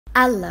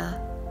Allah,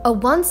 a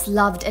once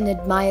loved and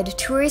admired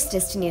tourist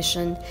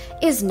destination,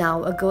 is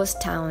now a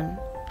ghost town.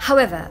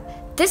 However,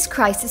 this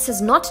crisis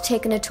has not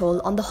taken a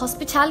toll on the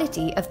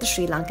hospitality of the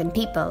Sri Lankan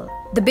people.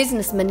 The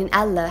businessmen in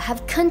Allah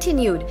have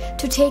continued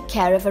to take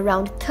care of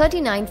around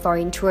 39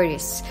 foreign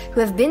tourists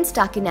who have been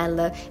stuck in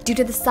Allah due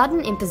to the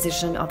sudden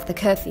imposition of the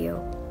curfew.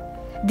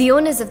 The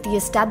owners of the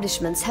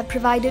establishments have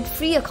provided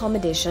free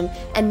accommodation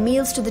and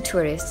meals to the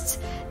tourists,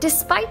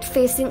 despite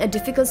facing a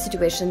difficult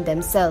situation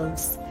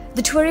themselves.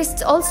 The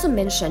tourists also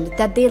mentioned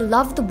that they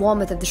love the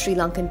warmth of the Sri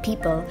Lankan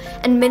people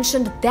and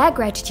mentioned their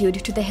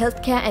gratitude to the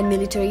healthcare and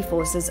military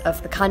forces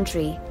of the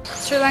country.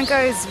 Sri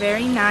Lanka is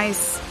very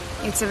nice.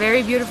 It's a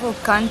very beautiful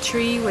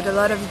country with a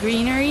lot of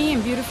greenery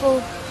and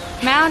beautiful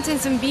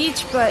mountains and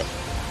beach, but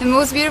the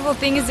most beautiful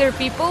thing is their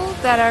people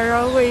that are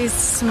always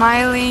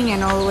smiling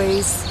and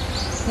always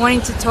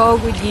wanting to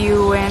talk with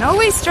you and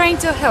always trying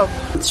to help.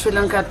 Sri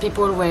Lankan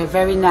people were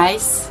very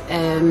nice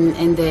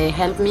and they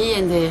helped me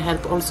and they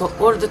helped also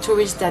all the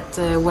tourists that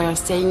were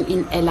staying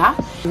in Ella.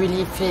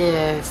 Really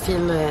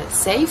feel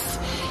safe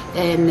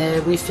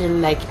and we feel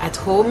like at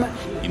home.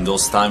 In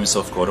those times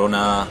of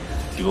Corona,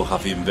 people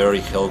have been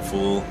very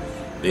helpful.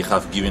 They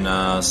have given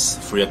us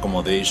free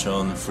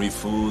accommodation, free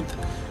food,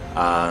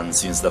 and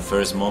since the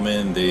first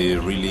moment they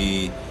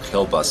really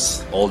help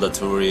us. All the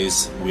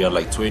tourists, we are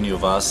like 20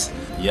 of us.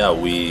 Yeah,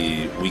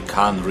 we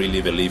can't really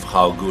believe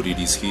how good it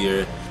is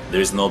here. There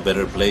is no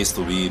better place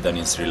to be than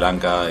in Sri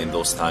Lanka in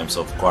those times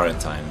of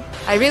quarantine.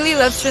 I really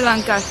love Sri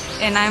Lanka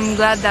and I'm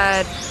glad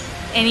that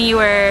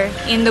anywhere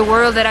in the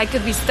world that I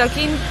could be stuck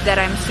in, that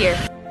I'm here.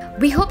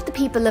 We hope the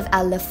people of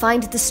Allah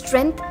find the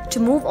strength to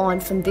move on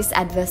from this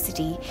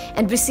adversity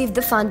and receive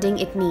the funding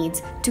it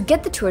needs to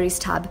get the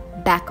tourist hub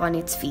back on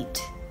its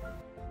feet.